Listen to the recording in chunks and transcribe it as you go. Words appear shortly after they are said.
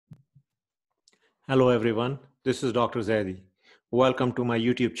Hello everyone, this is Dr. Zaidi. Welcome to my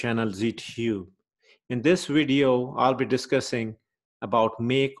YouTube channel ZTube. In this video, I'll be discussing about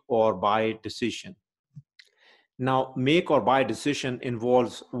make or buy decision. Now, make or buy decision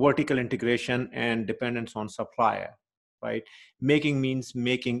involves vertical integration and dependence on supplier, right? Making means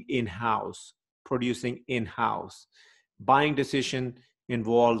making in-house, producing in-house. Buying decision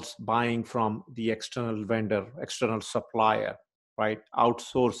involves buying from the external vendor, external supplier, right?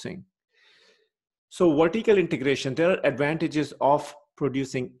 Outsourcing. So vertical integration, there are advantages of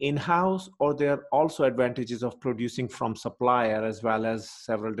producing in-house, or there are also advantages of producing from supplier, as well as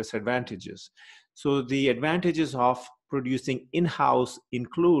several disadvantages. So the advantages of producing in-house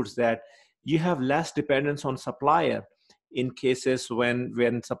includes that you have less dependence on supplier in cases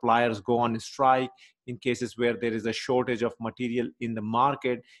when suppliers go on strike, in cases where there is a shortage of material in the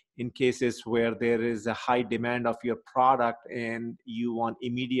market, in cases where there is a high demand of your product and you want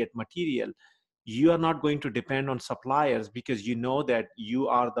immediate material. You are not going to depend on suppliers because you know that you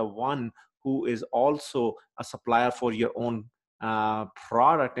are the one who is also a supplier for your own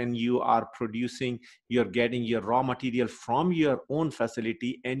product, and you are producing, you're getting your raw material from your own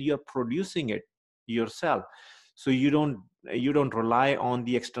facility and you're producing it yourself. So you don't rely on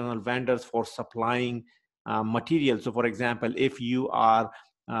the external vendors for supplying material. So for example, if you are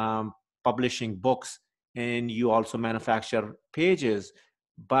publishing books and you also manufacture pages,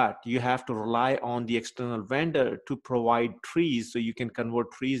 but you have to rely on the external vendor to provide trees so you can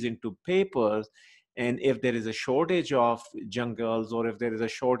convert trees into papers. And if there is a shortage of jungles, or if there is a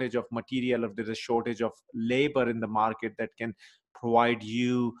shortage of material, if there is a shortage of labor in the market that can provide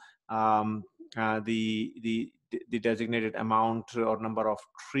you um, the designated amount or number of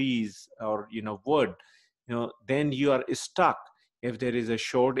trees, or wood, then you are stuck. If there is a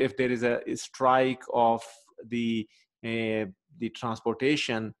if there is a strike of the uh, the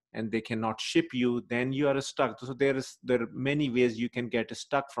transportation and they cannot ship you, then you are stuck. So there are many ways you can get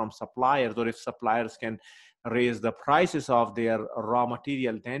stuck from suppliers, or if suppliers can raise the prices of their raw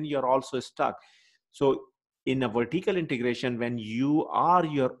material, then you're also stuck. So in a vertical integration, when you are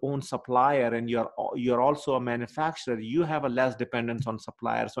your own supplier and you're also a manufacturer, you have a less dependence on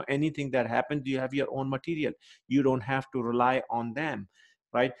suppliers. So anything that happens, you have your own material, you don't have to rely on them,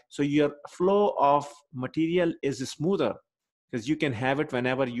 right? So your flow of material is smoother because you can have it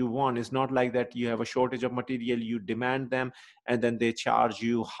whenever you want. It's not like that you have a shortage of material, you demand them, and then they charge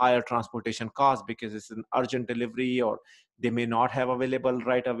you higher transportation costs because it's an urgent delivery, or they may not have available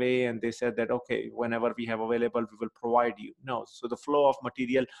right away, and they said that, okay, whenever we have available, we will provide you. No, so the flow of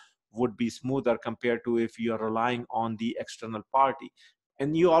material would be smoother compared to if you are relying on the external party.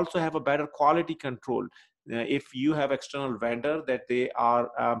 And you also have a better quality control. If you have external vendor that they are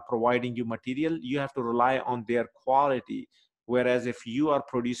providing you material, you have to rely on their quality. Whereas if you are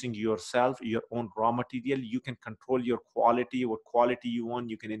producing yourself your own raw material, you can control your quality, what quality you want.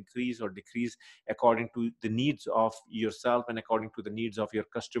 You can increase or decrease according to the needs of yourself, and according to the needs of your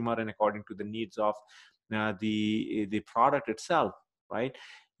customer, and according to the needs of the product itself, right?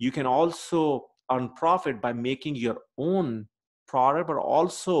 You can also earn profit by making your own product, but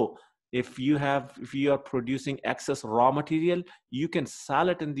also if you are producing excess raw material, you can sell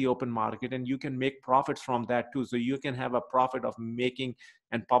it in the open market and you can make profits from that too. So you can have a profit of making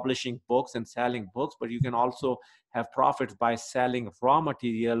and publishing books and selling books, but you can also have profits by selling raw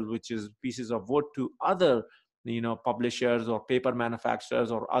material, which is pieces of wood, to other publishers or paper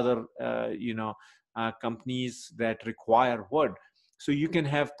manufacturers or other companies that require wood. So you can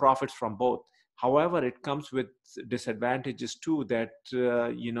have profits from both. However, it comes with disadvantages too, that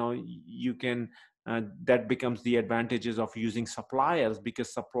you can that becomes the advantages of using suppliers,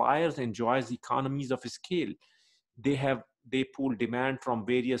 because suppliers enjoys economies of scale. They pool demand from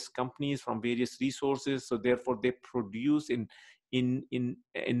various companies, from various resources, so therefore they produce in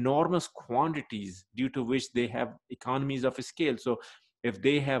enormous quantities, due to which they have economies of scale. So if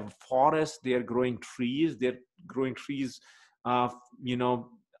they have forests, they're growing trees, uh, you know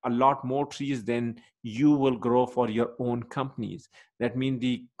a lot more trees than you will grow for your own companies. That means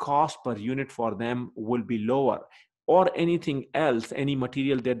the cost per unit for them will be lower. Or anything else, any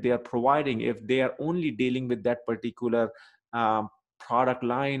material that they are providing, if they are only dealing with that particular um, product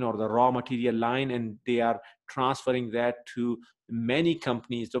line or the raw material line, and they are transferring that to many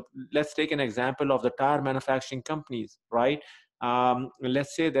companies. So let's take an example of the tire manufacturing companies, right?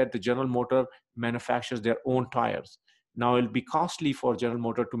 Let's say that the General Motor manufactures their own tires, Now it'll be costly for General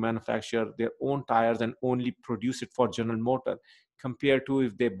Motor to manufacture their own tires and only produce it for General Motor, compared to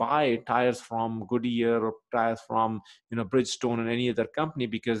if they buy tires from Goodyear or tires from Bridgestone and any other company,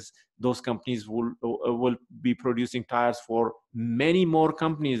 because those companies will be producing tires for many more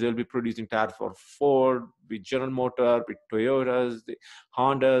companies. They'll be producing tires for Ford, with General Motor, with Toyotas, the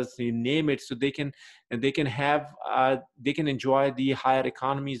Hondas, you name it. So they can enjoy the higher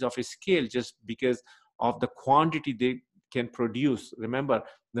economies of scale just because of the quantity they can produce. Remember,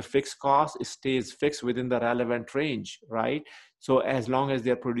 the fixed cost stays fixed within the relevant range, right? So as long as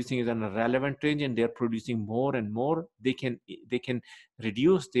they're producing it in a relevant range and they're producing more and more, they can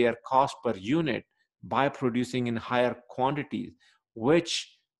reduce their cost per unit by producing in higher quantities,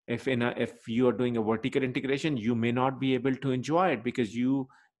 which if you are doing a vertical integration, you may not be able to enjoy it, because you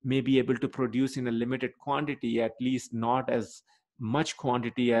may be able to produce in a limited quantity, at least not as much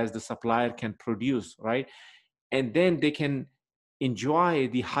quantity as the supplier can produce, right? And then they can enjoy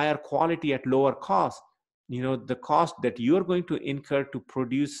the higher quality at lower cost. The cost that you're going to incur to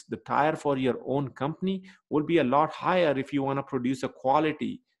produce the tire for your own company will be a lot higher if you want to produce a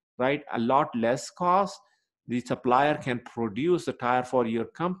quality, right? A lot less cost. The supplier can produce a tire for your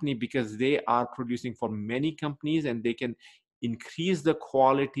company because they are producing for many companies, and they can increase the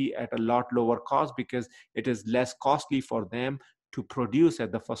quality at a lot lower cost because it is less costly for them to produce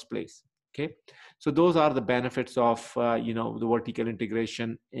at the first place. Okay, so those are the benefits of the vertical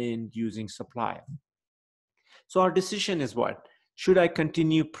integration and using supplier. So our decision is what? Should I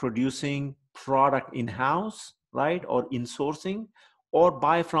continue producing product in-house, right, or insourcing, or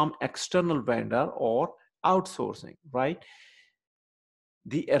buy from external vendor or outsourcing, right?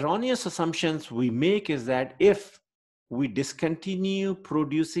 The erroneous assumptions we make is that if we discontinue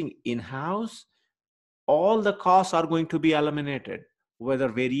producing in-house, all the costs are going to be eliminated, whether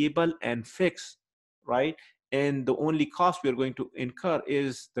variable and fixed, right? And the only cost we're going to incur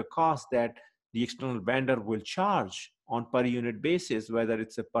is the cost that the external vendor will charge on per unit basis, whether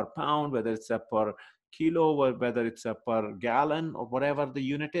it's a per pound, whether it's a per kilo, or whether it's a per gallon, or whatever the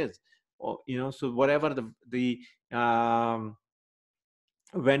unit is. Or, so whatever the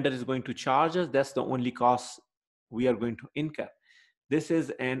vendor is going to charge us, that's the only cost we are going to incur. This is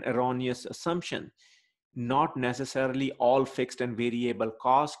an erroneous assumption. Not necessarily all fixed and variable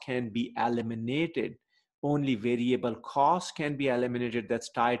costs can be eliminated. Only variable costs can be eliminated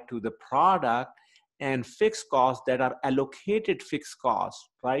that's tied to the product, and fixed costs that are allocated fixed costs,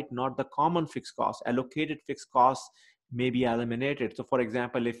 right? Not the common fixed costs. Allocated fixed costs may be eliminated. So for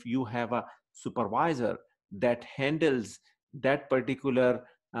example, if you have a supervisor that handles that particular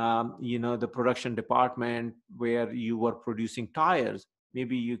the production department where you were producing tires,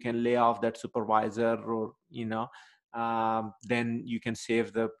 maybe you can lay off that supervisor, or then you can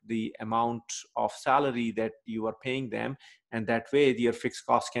save the amount of salary that you are paying them, and that way your fixed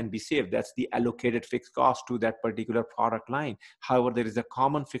costs can be saved. That's the allocated fixed cost to that particular product line. However, there is a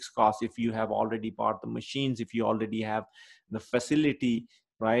common fixed cost if you have already bought the machines, if you already have the facility,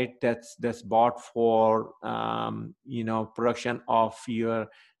 right, that's bought for production of your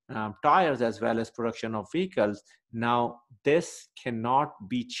tires as well as production of vehicles. Now, this cannot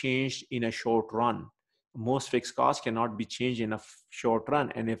be changed in a short run. Most fixed costs cannot be changed in a short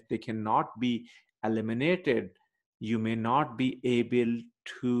run. And if they cannot be eliminated, you may not be able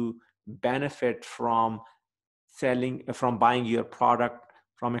to benefit from buying your product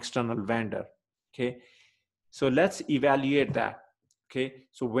from external vendor. Okay. So let's evaluate that. Okay.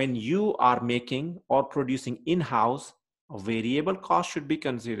 So when you are making or producing in-house, a variable cost should be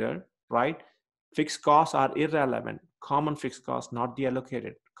considered, right? Fixed costs are irrelevant. Common fixed costs, not the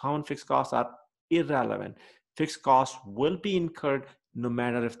allocated. Common fixed costs are irrelevant. Fixed costs will be incurred no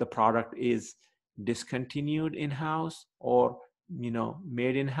matter if the product is discontinued in-house or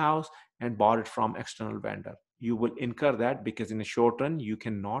made in-house and bought it from external vendor. You will incur that because in the short run, you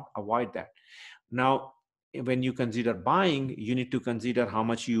cannot avoid that. Now, when you consider buying, you need to consider how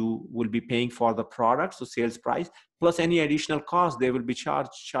much you will be paying for the product, so sales price, plus any additional cost they will be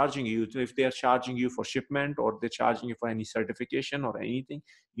charging you. So if they are charging you for shipment, or they're charging you for any certification or anything,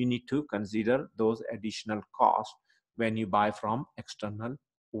 you need to consider those additional costs when you buy from external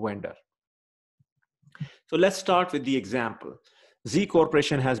vendor. So let's start with the example. Z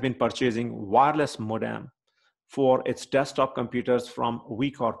Corporation has been purchasing wireless modem for its desktop computers from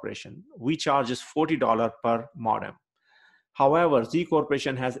V Corporation. V charges $40 per modem. However, Z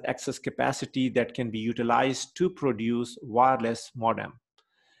Corporation has excess capacity that can be utilized to produce wireless modem.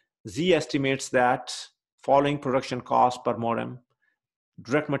 Z estimates that following production cost per modem: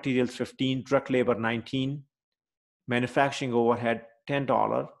 direct materials $15, direct labor $19, manufacturing overhead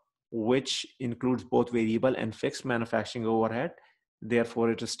 $10, which includes both variable and fixed manufacturing overhead.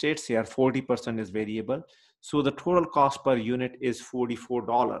 Therefore, it states here 40% is variable. So the total cost per unit is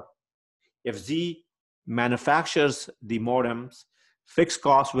 $44. If Z manufactures the modems, fixed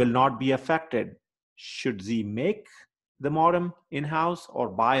costs will not be affected. Should Z make the modem in-house or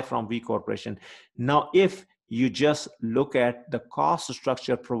buy from V Corporation? Now, if you just look at the cost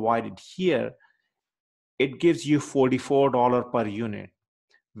structure provided here, it gives you $44 per unit,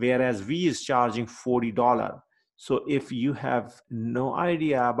 whereas V is charging $40. So if you have no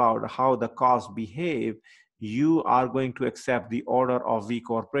idea about how the costs behave, you are going to accept the order of V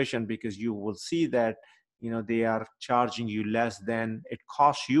Corporation because you will see that they are charging you less than it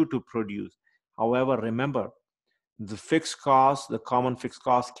costs you to produce. However, remember, the fixed cost, the common fixed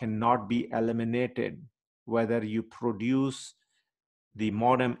cost cannot be eliminated whether you produce the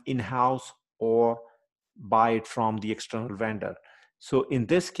modem in-house or buy it from the external vendor. So in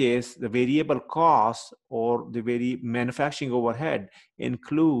this case, the variable cost or the very manufacturing overhead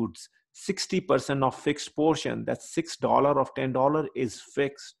includes 60% of fixed portion. That's $6 of $10 is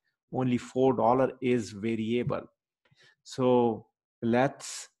fixed. Only $4 is variable. So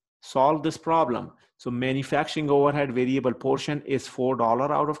let's solve this problem. So manufacturing overhead variable portion is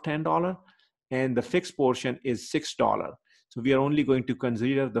 $4 out of $10, and the fixed portion is $6. So we are only going to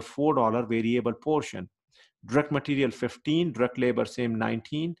consider the $4 variable portion. Direct material 15, direct labor same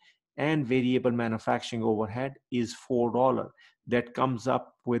 19, and variable manufacturing overhead is $4. That comes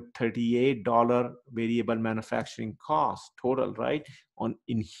up with $38 variable manufacturing cost total, right?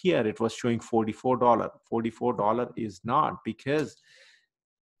 In here it was showing $44. $44 is not, because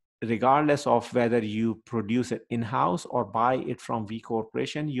regardless of whether you produce it in-house or buy it from V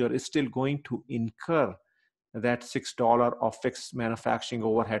Corporation, you're still going to incur that $6 of fixed manufacturing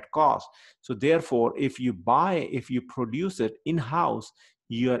overhead cost. So therefore, if you produce it in-house,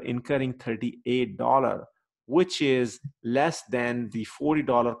 you are incurring $38, which is less than the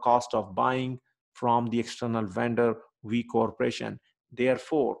 $40 cost of buying from the external vendor, V Corporation.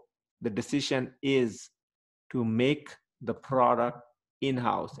 Therefore, the decision is to make the product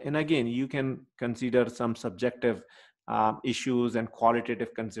in-house. And again, you can consider some subjective issues and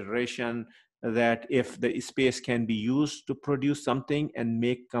qualitative consideration, that if the space can be used to produce something and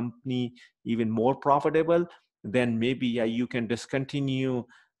make company even more profitable, then maybe you can discontinue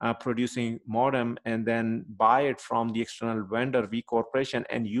producing modem and then buy it from the external vendor, V Corporation,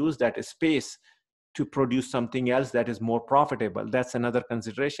 and use that space to produce something else that is more profitable. That's another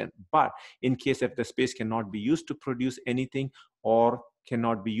consideration. But in case if the space cannot be used to produce anything or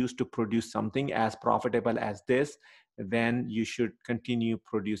cannot be used to produce something as profitable as this, then you should continue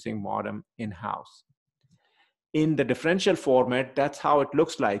producing modem in-house. In the differential format, that's how it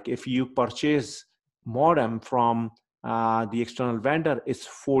looks like. If you purchase modem from the external vendor, it's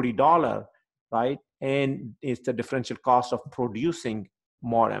 $40, right? And it's the differential cost of producing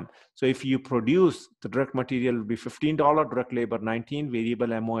modem. So if you produce, the direct material will be $15, direct labor 19, variable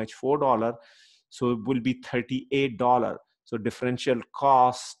MOH $4. So it will be $38. So differential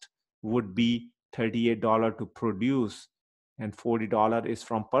cost would be $38 to produce, and $40 is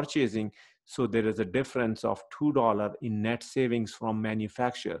from purchasing. So there is a difference of $2 in net savings from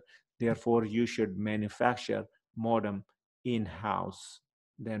manufacture. Therefore, you should manufacture modem in-house,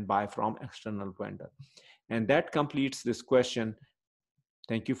 then buy from external vendor. And that completes this question.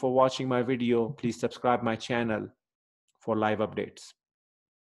 Thank you for watching my video. Please subscribe my channel for live updates.